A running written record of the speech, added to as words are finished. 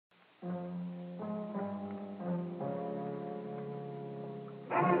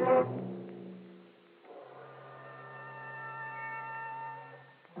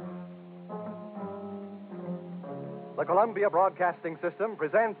The Columbia Broadcasting System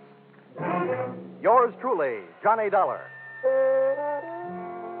presents yours truly, Johnny Dollar.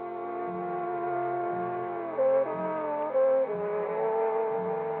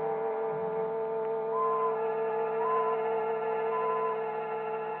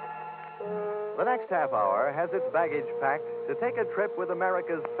 The next half hour has its baggage packed to take a trip with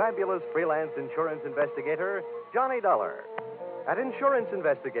America's fabulous freelance insurance investigator, Johnny Dollar. At insurance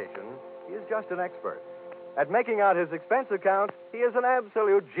investigation, he is just an expert. At making out his expense account, he is an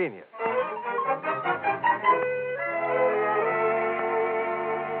absolute genius.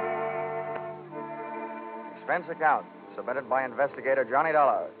 Expense account, submitted by investigator Johnny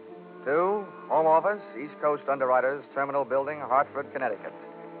Dollar. To Home Office, East Coast Underwriters, Terminal Building, Hartford, Connecticut.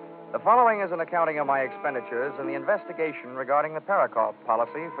 The following is an accounting of my expenditures in the investigation regarding the Parakoff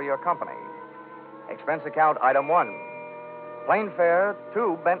policy for your company. Expense account item 1. Plane fare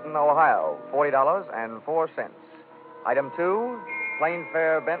to Benton, Ohio, $40.04. Item 2, plane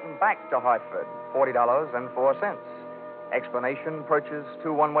fare Benton back to Hartford, $40.04. Explanation, purchase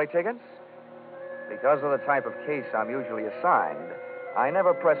 2 one-way tickets. Because of the type of case I'm usually assigned, I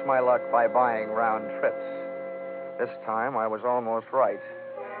never press my luck by buying round trips. This time I was almost right.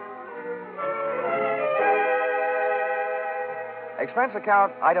 Expense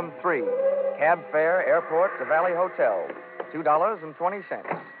account item 3, cab fare airport to Valley Hotel, $2.20.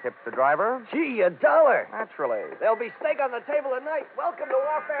 Tip the driver? Gee, $1. Naturally. There'll be steak on the table tonight. Welcome to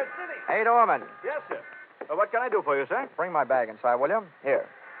Warfare City. Hey, Dorman. Yes, sir. What can I do for you, sir? Bring my bag inside, will you? Here.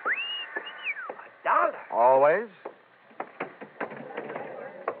 $1. Always.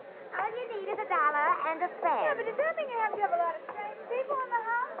 All you need is $1 and a spare. Yeah, but does that mean you have to have a lot of strange people in the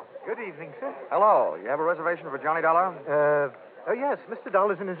house? Good evening, sir. Hello. You have a reservation for Johnny Dollar? Yes, Mr.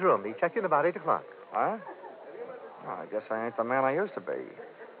 Dollar's in his room. He checked in about 8 o'clock. Huh? Oh, I guess I ain't the man I used to be.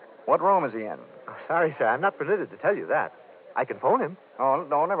 What room is he in? Oh, sorry, sir. I'm not permitted to tell you that. I can phone him. Oh,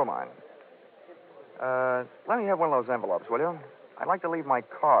 no, never mind. Let me have one of those envelopes, will you? I'd like to leave my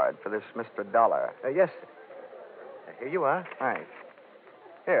card for this Mr. Dollar. Yes, sir. Here you are. Thanks.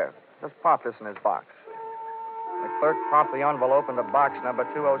 Here, just pop this in his box. The clerk popped the envelope into box number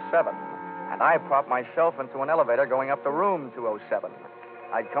 207, and I popped myself into an elevator going up to room 207.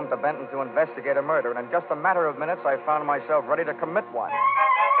 I'd come to Benton to investigate a murder, and in just a matter of minutes, I found myself ready to commit one.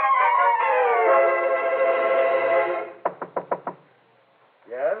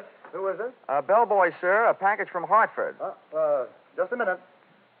 Yes? Who is it? Bellboy, sir. A package from Hartford. Just a minute.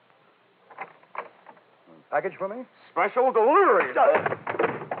 Package for me? Special delivery.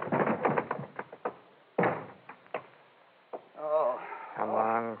 Oh.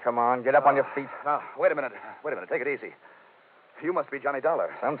 Come on. Get up on your feet. Now, wait a minute. Take it easy. You must be Johnny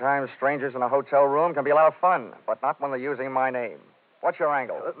Dollar. Sometimes strangers in a hotel room can be a lot of fun, but not when they're using my name. What's your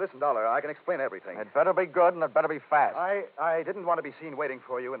angle? Listen, Dollar, I can explain everything. It better be good, and it better be fast. I didn't want to be seen waiting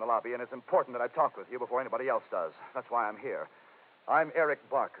for you in the lobby, and it's important that I talk with you before anybody else does. That's why I'm here. I'm Eric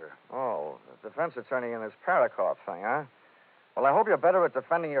Barker. Oh, the defense attorney in this Parakoff thing, huh? Well, I hope you're better at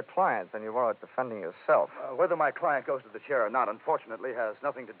defending your client than you are at defending yourself. Whether my client goes to the chair or not, unfortunately, has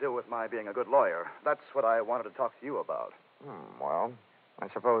nothing to do with my being a good lawyer. That's what I wanted to talk to you about. Well, I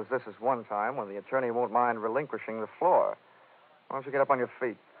suppose this is one time when the attorney won't mind relinquishing the floor. Why don't you get up on your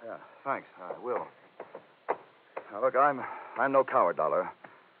feet? Yeah, thanks. I will. Now, look, I'm no coward, Dollar.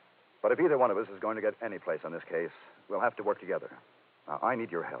 But if either one of us is going to get any place on this case, we'll have to work together. Now, I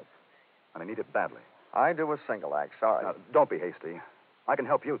need your help, and I need it badly. I do a single act, sorry. Now, don't be hasty. I can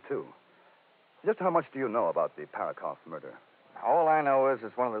help you, too. Just how much do you know about the Parakoff murder? All I know is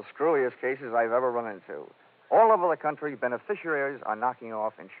it's one of the screwiest cases I've ever run into. All over the country, beneficiaries are knocking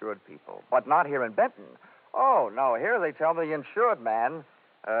off insured people, but not here in Benton. Oh, no, here they tell me the insured man,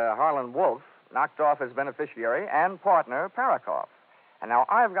 Harlan Wolf, knocked off his beneficiary and partner, Parakoff. And now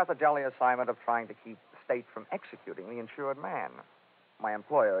I've got the jolly assignment of trying to keep the state from executing the insured man. My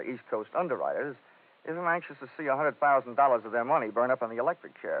employer, East Coast Underwriters, isn't anxious to see $100,000 of their money burn up in the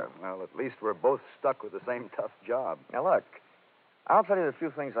electric chair. Well, at least we're both stuck with the same tough job. Now, look, I'll tell you the few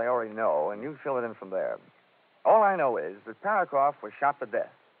things I already know, and you fill it in from there. All I know is that Parakoff was shot to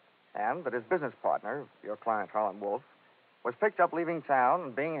death, and that his business partner, your client, Harlan Wolf, was picked up leaving town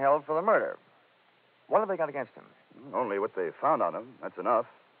and being held for the murder. What have they got against him? Only what they found on him. That's enough.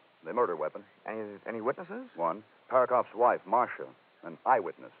 The murder weapon. Any witnesses? One. Parakoff's wife, Marcia, an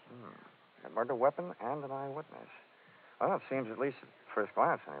eyewitness. A murder weapon and an eyewitness. Well, it seems, at least at first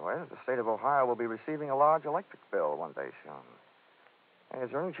glance anyway, that the state of Ohio will be receiving a large electric bill one day soon. Hey, is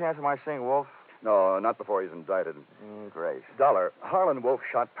there any chance of my seeing Wolf? No, not before he's indicted. Great. Dollar, Harlan Wolf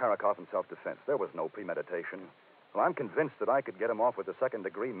shot Parakoff in self-defense. There was no premeditation. Well, I'm convinced that I could get him off with a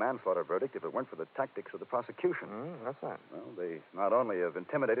second-degree manslaughter verdict if it weren't for the tactics of the prosecution. What's that? Well, they not only have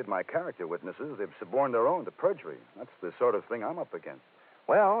intimidated my character witnesses, they've suborned their own to perjury. That's the sort of thing I'm up against.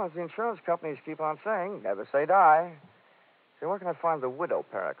 Well, as the insurance companies keep on saying, never say die. So where can I find the widow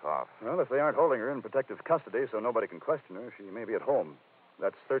Parakoff? Well, if they aren't holding her in protective custody so nobody can question her, she may be at home.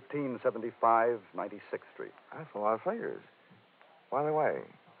 That's 1375 96th Street. That's a lot of figures. By the way,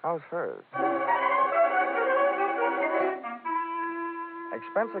 how's hers?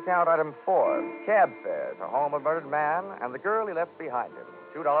 Expense account item 4, cab fare to home of murdered man and the girl he left behind him,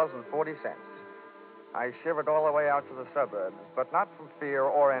 $2.40. I shivered all the way out to the suburbs, but not from fear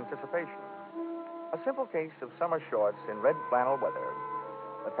or anticipation. A simple case of summer shorts in red flannel weather.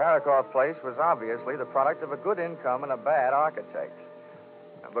 The Parakoff place was obviously the product of a good income and a bad architect.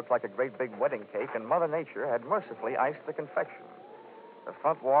 It looked like a great big wedding cake, and Mother Nature had mercifully iced the confection. The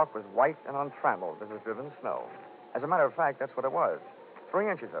front walk was white and untrammeled as if driven snow. As a matter of fact, that's what it was. 3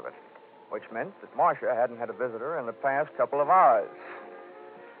 inches of it, which meant that Marcia hadn't had a visitor in the past couple of hours.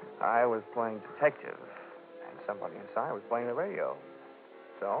 I was playing detective, and somebody inside was playing the radio.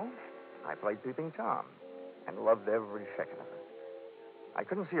 So, I played Peeping Tom, and loved every second of it. I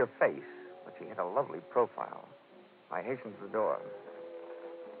couldn't see her face, but she had a lovely profile. I hastened to the door.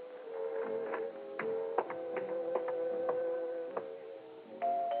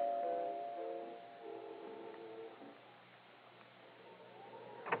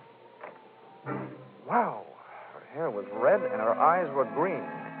 Wow. Her hair was red and her eyes were green.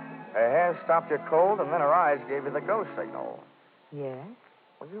 Her hair stopped you cold, and then her eyes gave you the go signal. Yes?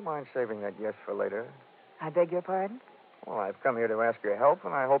 Would you mind saving that yes for later? I beg your pardon? Well, I've come here to ask your help,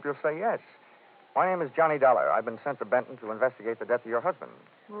 and I hope you'll say yes. My name is Johnny Dollar. I've been sent to Benton to investigate the death of your husband.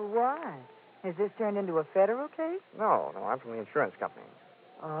 Well, why? Has this turned into a federal case? No, I'm from the insurance company.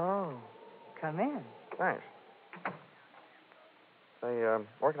 Oh, come in. Thanks. Say,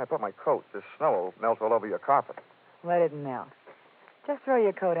 where can I put my coat? This snow will melt all over your carpet. Let it melt. Just throw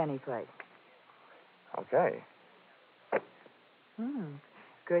your coat any place. Okay.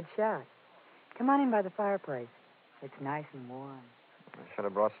 Good shot. Come on in by the fireplace. It's nice and warm. I should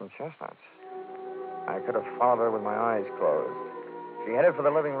have brought some chestnuts. I could have followed her with my eyes closed. She headed for the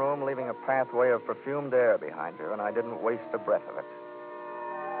living room, leaving a pathway of perfumed air behind her, and I didn't waste a breath of it.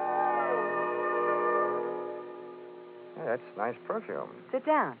 Hey, that's nice perfume. Sit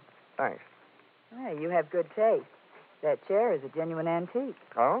down. Thanks. Hey, you have good taste. That chair is a genuine antique.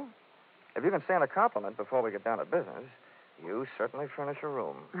 Oh? If you can stand a compliment before we get down to business, you certainly furnish a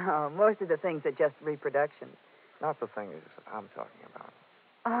room. Oh, most of the things are just reproductions. Not the things I'm talking about.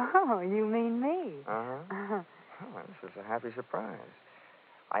 Oh, you mean me? Uh-huh. Oh, this is a happy surprise.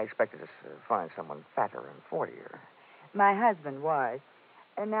 I expected to find someone fatter and 40er. My husband was.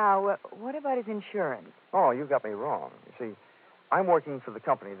 And now, what about his insurance? Oh, you got me wrong. You see, I'm working for the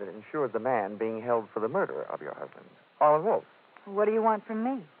company that insured the man being held for the murder of your husband, Harlan Wolf. What do you want from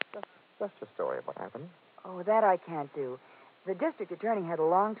me? Just a story of what happened. Oh, that I can't do. The district attorney had a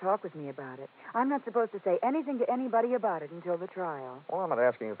long talk with me about it. I'm not supposed to say anything to anybody about it until the trial. Well, I'm not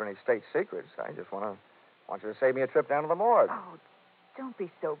asking you for any state secrets. I just want you to save me a trip down to the morgue. Oh, don't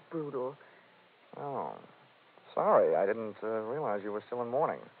be so brutal. Oh, sorry. I didn't realize you were still in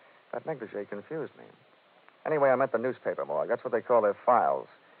mourning. That negligee confused me. Anyway, I meant the newspaper morgue. That's what they call their files.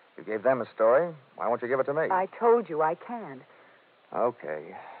 You gave them a story. Why won't you give it to me? I told you I can't.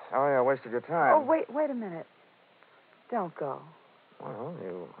 Okay. Sorry I wasted your time. Oh, wait a minute. Don't go. Well,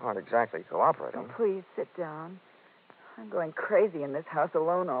 you aren't exactly cooperating. Oh, please sit down. I'm going crazy in this house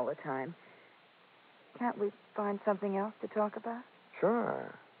alone all the time. Can't we find something else to talk about?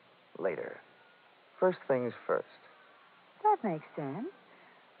 Sure. Later. First things first. That makes sense.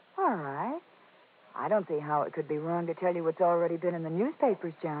 All right. I don't see how it could be wrong to tell you what's already been in the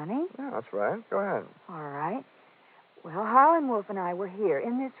newspapers, Johnny. Yeah, that's right. Go ahead. All right. Well, Harlan Wolf and I were here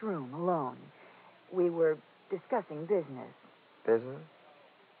in this room alone. We were discussing business. Business?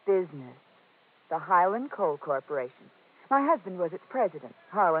 Business. The Highland Coal Corporation. My husband was its president.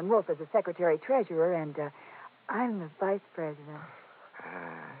 Harlan Wolf is the secretary-treasurer, and I'm the vice president.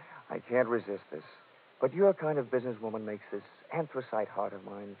 I can't resist this. But your kind of businesswoman makes this anthracite heart of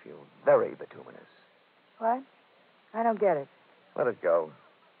mine feel very bituminous. What? I don't get it. Let it go.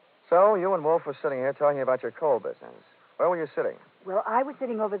 So, you and Wolf were sitting here talking about your coal business. Where were you sitting? Well, I was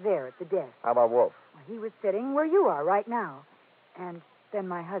sitting over there at the desk. How about Wolf? Well, he was sitting where you are right now. And then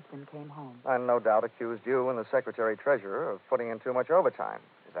my husband came home. And no doubt accused you and the secretary-treasurer of putting in too much overtime.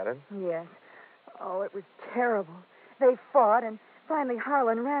 Is that it? Yes. Oh, it was terrible. They fought, and Finally,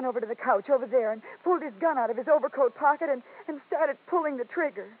 Harlan ran over to the couch over there and pulled his gun out of his overcoat pocket and started pulling the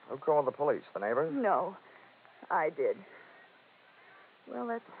trigger. Who called the police? The neighbors? No, I did. Well,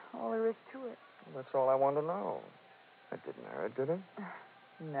 that's all there is to it. Well, that's all I wanted to know. It didn't hurt, did it?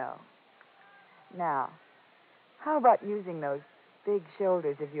 No. Now, how about using those big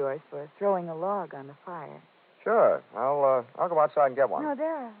shoulders of yours for throwing a log on the fire? Sure. I'll go outside and get one. No,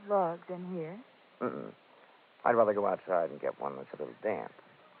 there are logs in here. Mm-mm. I'd rather go outside and get one that's a little damp.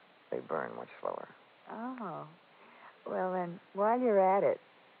 They burn much slower. Oh. Well, then, while you're at it,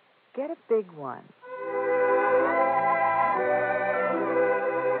 get a big one.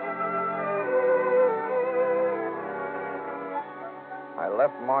 I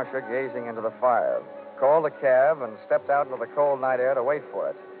left Marcia gazing into the fire, called a cab, and stepped out into the cold night air to wait for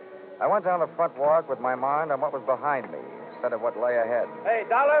it. I went down the front walk with my mind on what was behind me instead of what lay ahead. Hey,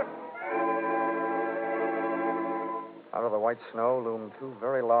 Dollar. Out of the white snow loomed two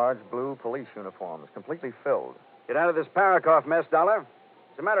very large blue police uniforms, completely filled. Get out of this Parakoff mess, Dollar.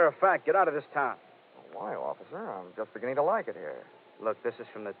 As a matter of fact, get out of this town. Why, officer? I'm just beginning to like it here. Look, this is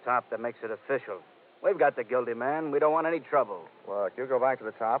from the top that makes it official. We've got the guilty man. We don't want any trouble. Look, you go back to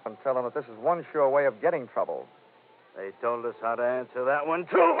the top and tell them that this is one sure way of getting trouble. They told us how to answer that one,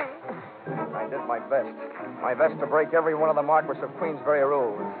 too. I did my best. My best to break every one of the Marquis of Queensberry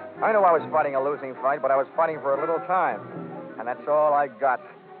rules. I knew I was fighting a losing fight, but I was fighting for a little time. And that's all I got.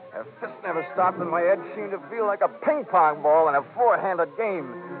 A fist never stopped, and my head seemed to feel like a ping pong ball in a four-handed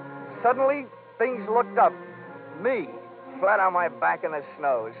game. Suddenly, things looked up. Me, flat on my back in the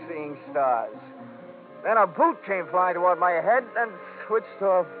snow, seeing stars. Then a boot came flying toward my head and switched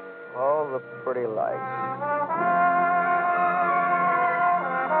off all the pretty lights.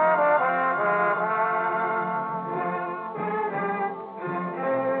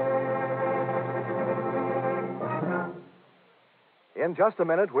 In just a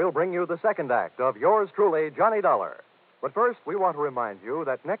minute, we'll bring you the second act of yours truly, Johnny Dollar. But first, we want to remind you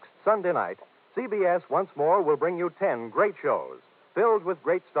that next Sunday night, CBS once more will bring you 10 great shows, filled with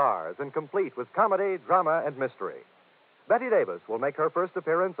great stars and complete with comedy, drama, and mystery. Betty Davis will make her first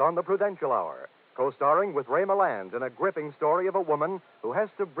appearance on The Prudential Hour, co-starring with Ray Milland in a gripping story of a woman who has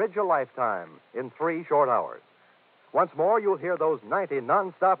to bridge a lifetime in 3 short hours. Once more, you'll hear those 90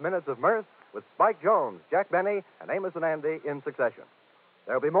 non-stop minutes of mirth with Spike Jones, Jack Benny, and Amos and Andy in succession.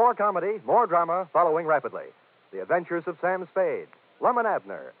 There'll be more comedy, more drama following rapidly. The Adventures of Sam Spade, Lum and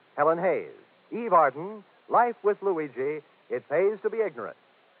Abner, Helen Hayes, Eve Arden, Life with Luigi, It Pays to Be Ignorant.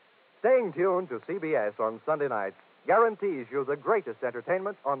 Staying tuned to CBS on Sunday nights guarantees you the greatest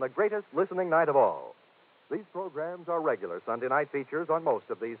entertainment on the greatest listening night of all. These programs are regular Sunday night features on most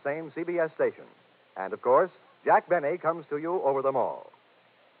of these same CBS stations. And, of course, Jack Benny comes to you over them all.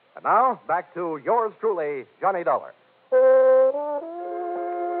 And now, back to yours truly, Johnny Dollar.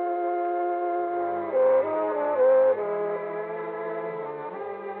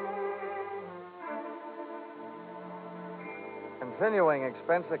 Continuing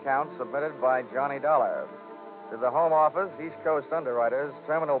expense account submitted by Johnny Dollar to the Home Office, East Coast Underwriters,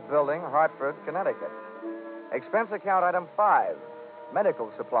 Terminal Building, Hartford, Connecticut. Expense account item 5, medical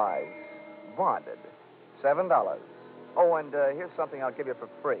supplies, bonded, $7. Oh, and here's something I'll give you for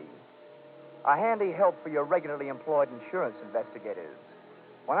free. A handy help for your regularly employed insurance investigators.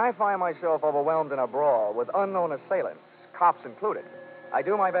 When I find myself overwhelmed in a brawl with unknown assailants, cops included, I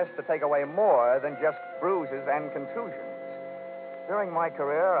do my best to take away more than just bruises and contusions. During my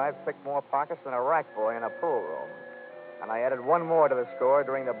career, I've picked more pockets than a rack boy in a pool room. And I added one more to the score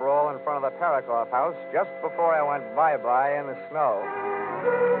during the brawl in front of the Parakoff house just before I went bye-bye in the snow.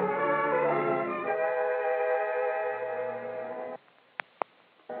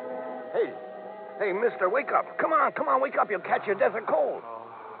 Hey, mister, wake up. Come on, wake up. You'll catch your death of cold.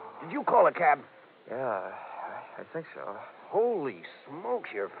 Did you call a cab? Yeah, I think so. Holy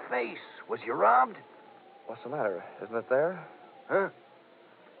smokes, your face. Was you robbed? What's the matter? Isn't it there? Huh?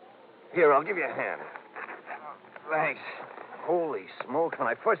 Here, I'll give you a hand. Thanks. Holy smokes, when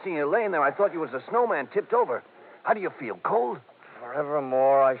I first seen you laying there, I thought you was a snowman tipped over. How do you feel, cold?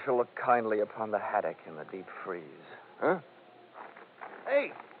 Forevermore, I shall look kindly upon the haddock in the deep freeze. Huh?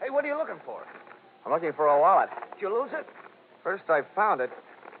 Hey, what are you looking for? I'm looking for a wallet. Did you lose it? First I found it,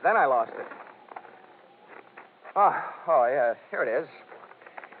 then I lost it. Oh, yeah, here it is.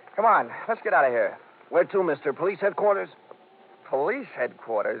 Come on, let's get out of here. Where to, mister? Police headquarters? Police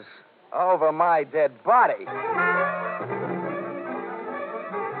headquarters? Over my dead body.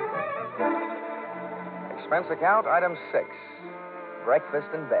 Expense account, item 6. Breakfast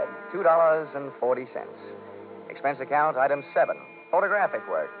in bed, $2.40. Expense account, item 7. Photographic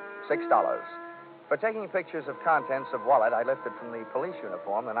work, $6. for taking pictures of contents of wallet I lifted from the police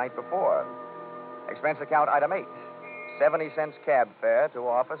uniform the night before. Expense account item 8, 70 cents cab fare to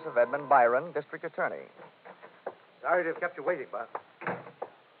office of Edmund Byron, district attorney. Sorry to have kept you waiting, but...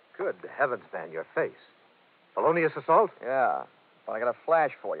 Good heavens, man, your face. Felonious assault? Yeah, but I got a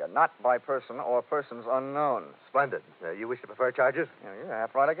flash for you. Not by person or persons unknown. Splendid. You wish to prefer charges? Yeah, you're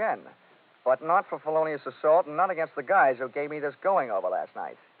half right again. But not for felonious assault and not against the guys who gave me this going over last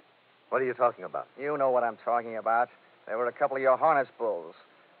night. What are you talking about? You know what I'm talking about. They were a couple of your harness bulls.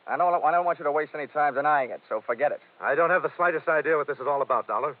 I don't want you to waste any time denying it, so forget it. I don't have the slightest idea what this is all about,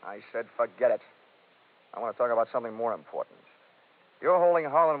 Dollar. I said forget it. I want to talk about something more important. You're holding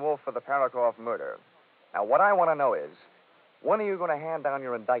Harlan Wolf for the Parakoff murder. Now, what I want to know is, when are you going to hand down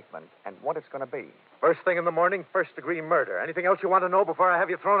your indictment and what it's going to be? First thing in the morning, first-degree murder. Anything else you want to know before I have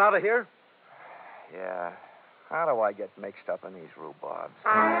you thrown out of here? Yeah. How do I get mixed up in these rhubarbs?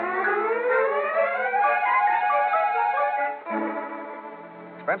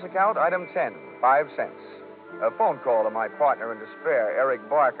 Expense account, item 10, 5 cents. A phone call to my partner in despair, Eric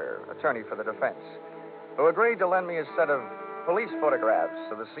Barker, attorney for the defense, who agreed to lend me a set of police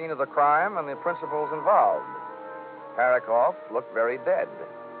photographs of the scene of the crime and the principals involved. Parakoff looked very dead.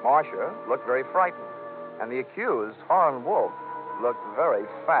 Marcia looked very frightened. And the accused, Harlan Wolf, looked very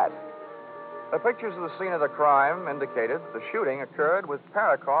fat. The pictures of the scene of the crime indicated the shooting occurred with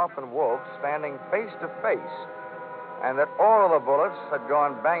Parakoff and Wolf standing face to face, and that all of the bullets had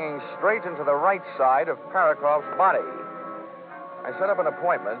gone banging straight into the right side of Parakoff's body. I set up an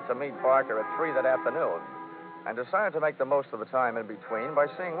appointment to meet Barker at 3 that afternoon, and decided to make the most of the time in between by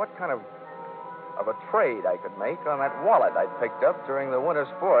seeing what kind of a trade I could make on that wallet I'd picked up during the winter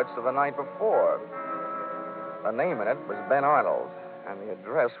sports of the night before. The name in it was Ben Arnold, and the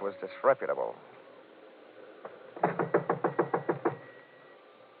address was disreputable.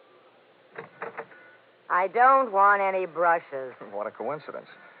 I don't want any brushes. What a coincidence.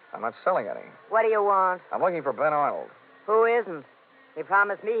 I'm not selling any. What do you want? I'm looking for Ben Arnold. Who isn't? He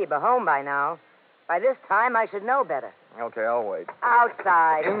promised me he'd be home by now. By this time, I should know better. Okay, I'll wait.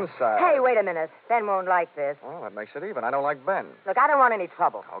 Outside. Inside. Hey, wait a minute. Ben won't like this. Well, that makes it even. I don't like Ben. Look, I don't want any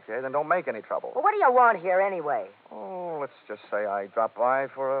trouble. Okay, then don't make any trouble. Well, what do you want here anyway? Oh, let's just say I dropped by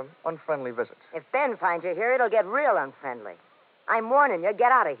for an unfriendly visit. If Ben finds you here, it'll get real unfriendly. I'm warning you,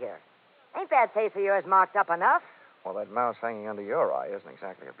 get out of here. Ain't that face of yours marked up enough? Well, that mouse hanging under your eye isn't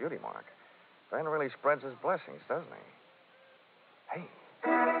exactly a beauty mark. Ben really spreads his blessings, doesn't he? Hey.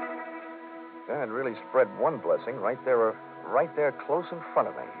 Ben really spread one blessing right there close in front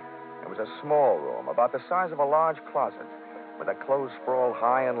of me. It was a small room, about the size of a large closet, with a clothes sprawl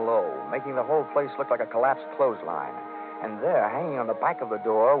high and low, making the whole place look like a collapsed clothesline. And there, hanging on the back of the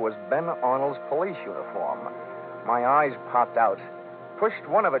door, was Ben Arnold's police uniform. My eyes popped out, pushed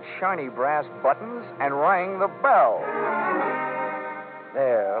one of its shiny brass buttons, and rang the bell.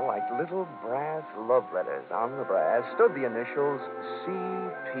 There, like little brass love letters on the brass, stood the initials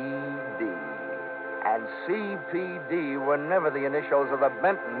CPD. And CPD were never the initials of the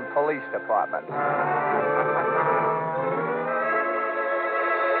Benton Police Department.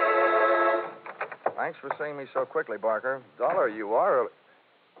 Thanks for seeing me so quickly, Barker. Dollar, you are...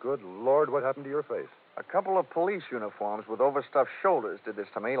 Good Lord, what happened to your face? A couple of police uniforms with overstuffed shoulders did this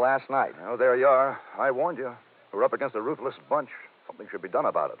to me last night. Oh, there you are. I warned you. We're up against a ruthless bunch. Something should be done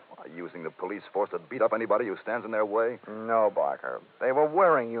about it. Why, using the police force to beat up anybody who stands in their way? No, Barker. They were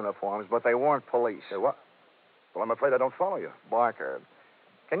wearing uniforms, but they weren't police. Say what? Well, I'm afraid I don't follow you. Barker,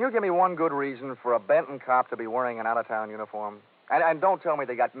 can you give me one good reason for a Benton cop to be wearing an out-of-town uniform? And don't tell me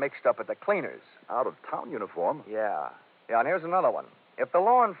they got mixed up at the cleaners. Out-of-town uniform? Yeah, and here's another one. If the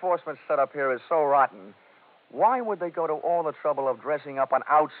law enforcement setup here is so rotten, why would they go to all the trouble of dressing up an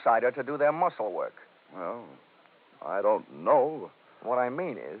outsider to do their muscle work? Well, I don't know. What I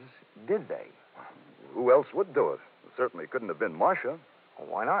mean is, did they? Who else would do it? It certainly couldn't have been Marcia. Well,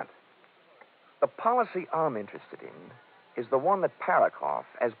 why not? The policy I'm interested in is the one that Parakoff,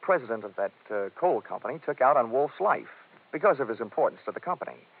 as president of that coal company, took out on Wolf's life because of his importance to the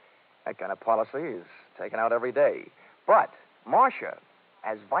company. That kind of policy is taken out every day. But Marcia,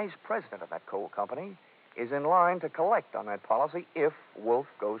 as vice president of that coal company, is in line to collect on that policy if Wolf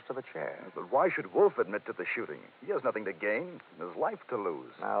goes to the chair. But why should Wolf admit to the shooting? He has nothing to gain, his life to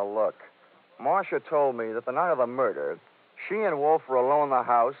lose. Now, look, Marcia told me that the night of the murder, she and Wolf were alone in the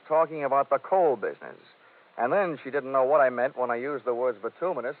house talking about the coal business. And then she didn't know what I meant when I used the words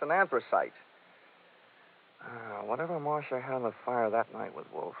bituminous and anthracite. Whatever Marcia had on the fire that night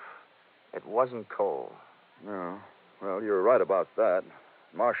with Wolf, it wasn't coal. No. Well, you're right about that.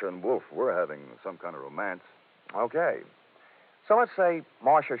 Marcia and Wolf were having some kind of romance. Okay. So let's say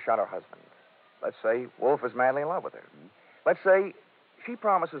Marcia shot her husband. Let's say Wolf is madly in love with her. Let's say she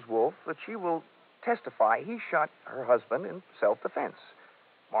promises Wolf that she will testify he shot her husband in self-defense.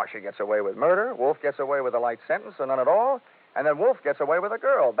 Marcia gets away with murder, Wolf gets away with a light sentence or none at all, and then Wolf gets away with a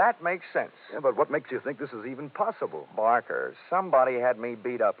girl. That makes sense. Yeah, but what makes you think this is even possible? Barker, somebody had me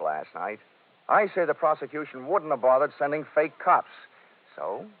beat up last night. I say the prosecution wouldn't have bothered sending fake cops.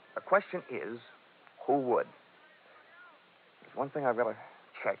 So, the question is, who would? There's one thing I've got to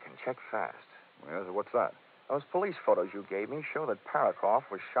check, and check fast. Well, so what's that? Those police photos you gave me show that Parakoff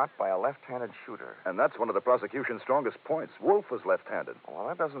was shot by a left-handed shooter. And that's one of the prosecution's strongest points. Wolf was left-handed. Well,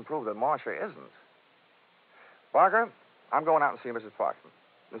 that doesn't prove that Marcia isn't. Barker, I'm going out and see Mrs. Parkman,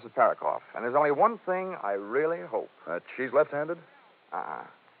 Mrs. Parakoff. And there's only one thing I really hope. That she's left-handed?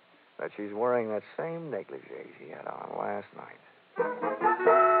 That she's wearing that same negligee she had on last night.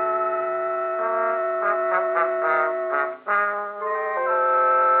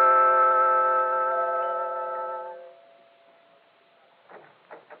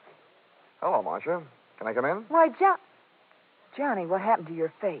 Hello, Marcia. Can I come in? Why, Johnny, what happened to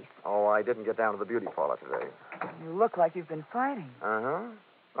your face? Oh, I didn't get down to the beauty parlor today. You look like you've been fighting. Uh-huh.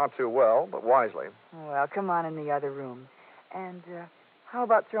 Not too well, but wisely. Well, come on in the other room. And how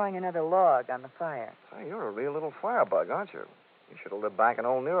about throwing another log on the fire? Say, you're a real little firebug, aren't you? You should have lived back in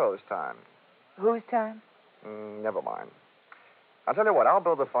old Nero's time. Whose time? Never mind. I'll tell you what, I'll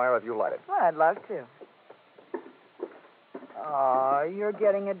build the fire if you light it. Well, I'd love to. Oh, you're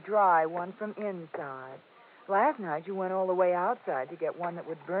getting a dry one from inside. Last night you went all the way outside to get one that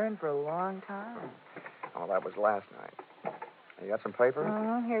would burn for a long time. Oh, that was last night. You got some paper?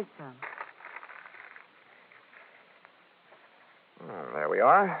 Here's some. There we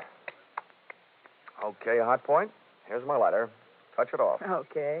are. Okay, hot point. Here's my lighter. Touch it off.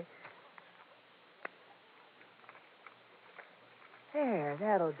 Okay. There,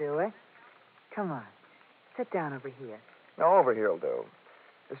 that'll do it. Come on. Sit down over here. No, over here will do.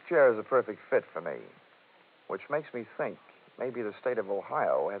 This chair is a perfect fit for me, which makes me think maybe the state of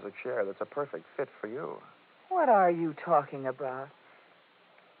Ohio has a chair that's a perfect fit for you. What are you talking about?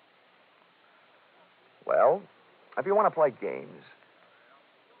 Well, if you want to play games,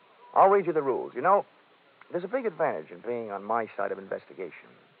 I'll read you the rules. You know, there's a big advantage in being on my side of investigation.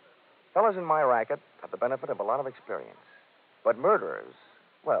 Fellas in my racket have the benefit of a lot of experience. But murderers,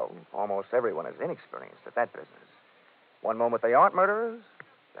 well, almost everyone is inexperienced at that business. One moment they aren't murderers,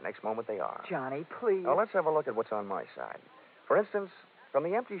 the next moment they are. Johnny, please. Now, let's have a look at what's on my side. For instance, from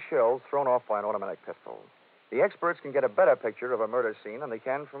the empty shells thrown off by an automatic pistol, the experts can get a better picture of a murder scene than they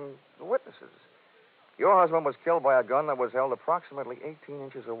can from the witnesses. Your husband was killed by a gun that was held approximately 18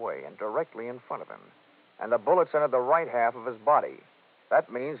 inches away and directly in front of him. And the bullets entered the right half of his body.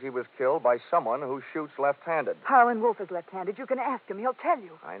 That means he was killed by someone who shoots left-handed. Harlan Wolf is left-handed. You can ask him. He'll tell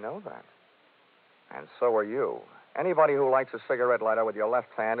you. I know that. And so are you. Anybody who lights a cigarette lighter with your left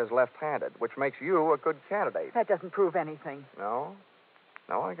hand is left-handed, which makes you a good candidate. That doesn't prove anything. No?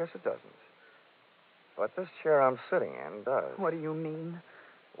 No, I guess it doesn't. But this chair I'm sitting in does. What do you mean?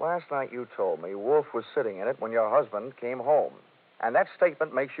 Last night you told me Wolf was sitting in it when your husband came home. And that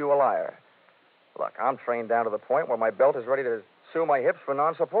statement makes you a liar. Look, I'm trained down to the point where my belt is ready to sue my hips for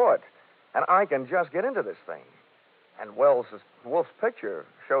non-support. And I can just get into this thing. And Wolf's picture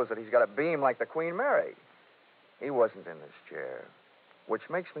shows that he's got a beam like the Queen Mary. He wasn't in this chair, which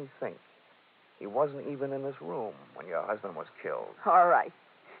makes me think he wasn't even in this room when your husband was killed. All right.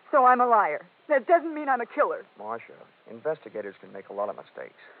 So I'm a liar. That doesn't mean I'm a killer. Marcia, investigators can make a lot of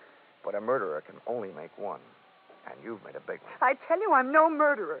mistakes, but a murderer can only make one. And you've made a big one. I tell you, I'm no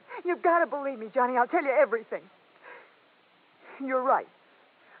murderer. You've got to believe me, Johnny. I'll tell you everything. You're right.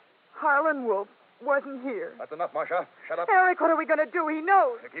 Harlan Wolf wasn't here. That's enough, Marcia. Shut up. Eric, what are we going to do? He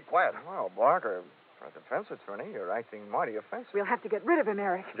knows. Keep quiet. Well, Barker, for a defense attorney, you're acting mighty offensive. We'll have to get rid of him,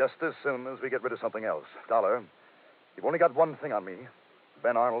 Eric. Just as soon as we get rid of something else. Dollar, you've only got one thing on me.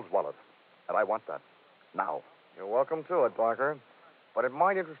 Ben Arnold's wallet. And I want that. Now. You're welcome to it, Barker. But it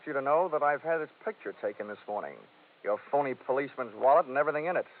might interest you to know that I've had its picture taken this morning. Your phony policeman's wallet and everything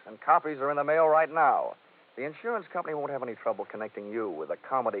in it. And copies are in the mail right now. The insurance company won't have any trouble connecting you with the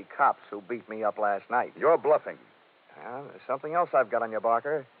comedy cops who beat me up last night. You're bluffing. There's something else I've got on you,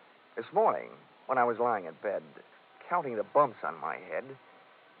 Barker. This morning, when I was lying in bed, counting the bumps on my head,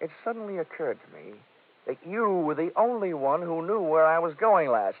 it suddenly occurred to me that you were the only one who knew where I was going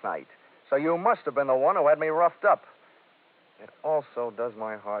last night. So you must have been the one who had me roughed up. It also does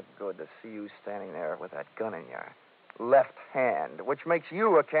my heart good to see you standing there with that gun in your left hand, which makes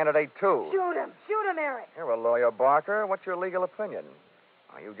you a candidate, too. Shoot him. Shoot him, Eric. You're a lawyer, Barker. What's your legal opinion?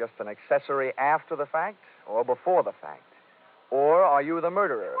 Are you just an accessory after the fact or before the fact? Or are you the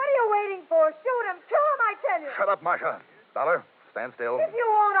murderer? What are you waiting for? Shoot him. Kill him, I tell you. Shut up, Marcia. Dollar, stand still. If you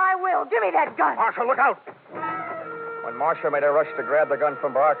won't, I will. Give me that gun. Marcia, look out! When Marcia made a rush to grab the gun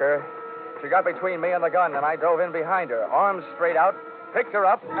from Barker, she got between me and the gun, and I dove in behind her, arms straight out, picked her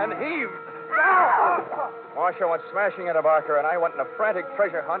up, and heaved. Marcia went smashing into Barker, and I went in a frantic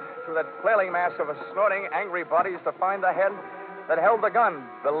treasure hunt through that flailing mass of snorting, angry bodies to find the head that held the gun.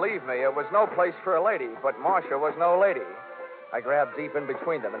 Believe me, it was no place for a lady, but Marcia was no lady. I grabbed deep in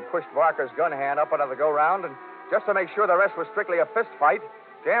between them and pushed Barker's gun hand up under the go-round, and just to make sure the rest was strictly a fist fight,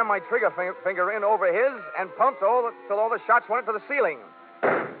 jammed my trigger finger in over his and pumped till all the shots went into the ceiling.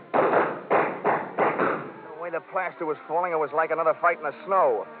 The way the plaster was falling, it was like another fight in the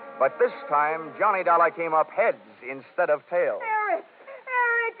snow. But this time, Johnny Dollar came up heads instead of tails. Eric!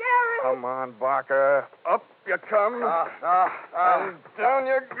 Eric! Eric! Come on, Barker. Up you come. And down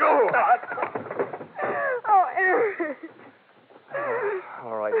you go. Oh, Eric!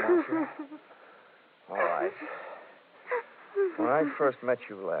 All right, Marcia. All right. When I first met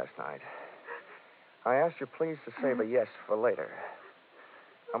you last night, I asked you please to save a yes for later.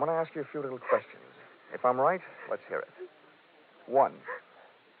 I'm going to ask you a few little questions. If I'm right, let's hear it. 1.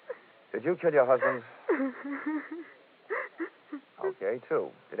 Did you kill your husband? Okay,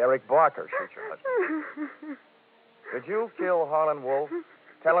 2. Did Eric Barker shoot your husband? Did you kill Harlan Wolf,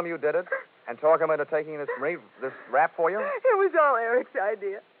 tell him you did it, and talk him into taking this rap for you? It was all Eric's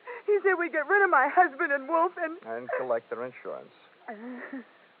idea. He said we'd get rid of my husband and Wolf And collect their insurance.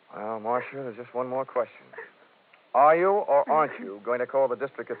 Well, Marcia, there's just one more question. Are you or aren't you going to call the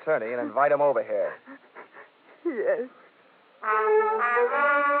district attorney and invite him over here? Yes.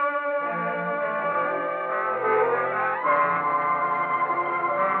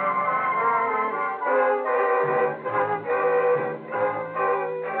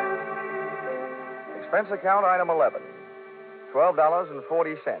 Expense account item 11.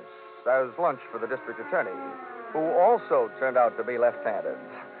 $12.40. That was lunch for the district attorney, who also turned out to be left-handed.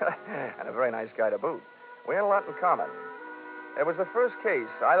 And a very nice guy to boot. We had a lot in common. It was the first case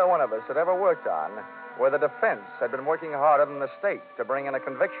either one of us had ever worked on where the defense had been working harder than the state to bring in a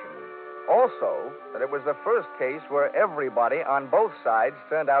conviction. Also, that it was the first case where everybody on both sides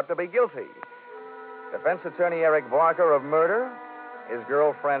turned out to be guilty. Defense attorney Eric Barker of murder, his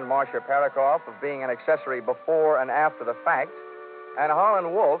girlfriend Marcia Parakoff of being an accessory before and after the fact, and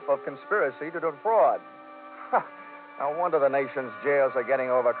Harlan Wolf of conspiracy to defraud. No wonder the nation's jails are getting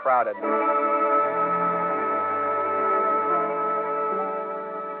overcrowded.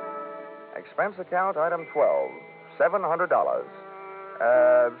 Expense account item 12, $700.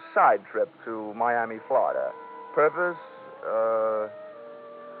 Side trip to Miami, Florida. Purpose,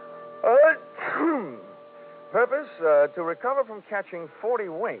 Purpose, to recover from catching 40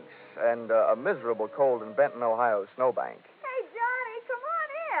 winks and a miserable cold in Benton, Ohio snowbank. Hey, Johnny, come on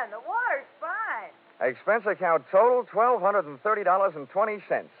in. The water's fine. Expense account total,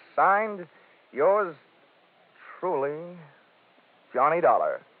 $1,230.20. Signed, yours truly, Johnny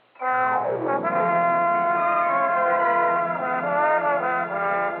Dollar.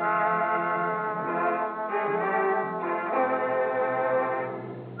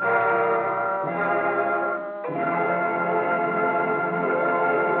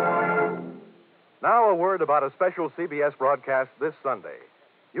 Now a word about a special CBS broadcast this Sunday.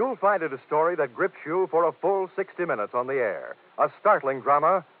 You'll find it a story that grips you for a full 60 minutes on the air. A startling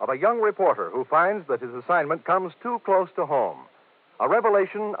drama of a young reporter who finds that his assignment comes too close to home. A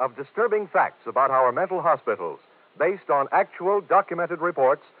revelation of disturbing facts about our mental hospitals based on actual documented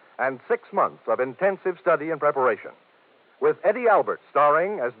reports and 6 months of intensive study and preparation. With Eddie Albert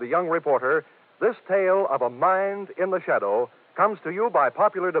starring as the young reporter, this tale of a mind in the shadow comes to you by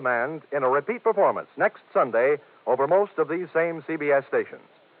popular demand in a repeat performance next Sunday over most of these same CBS stations.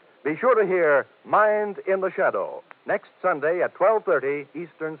 Be sure to hear Mind in the Shadow next Sunday at 12:30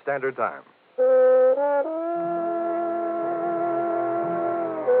 Eastern Standard Time.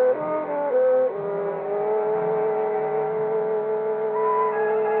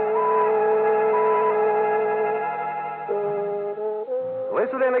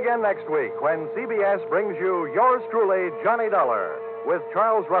 Listen in again next week when CBS brings you Yours Truly, Johnny Dollar, with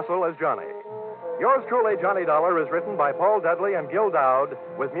Charles Russell as Johnny. Yours Truly, Johnny Dollar is written by Paul Dudley and Gil Dowd,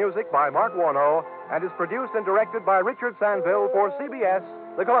 with music by Mark Warno, and is produced and directed by Richard Sanville for CBS,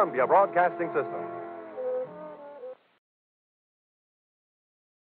 the Columbia Broadcasting System.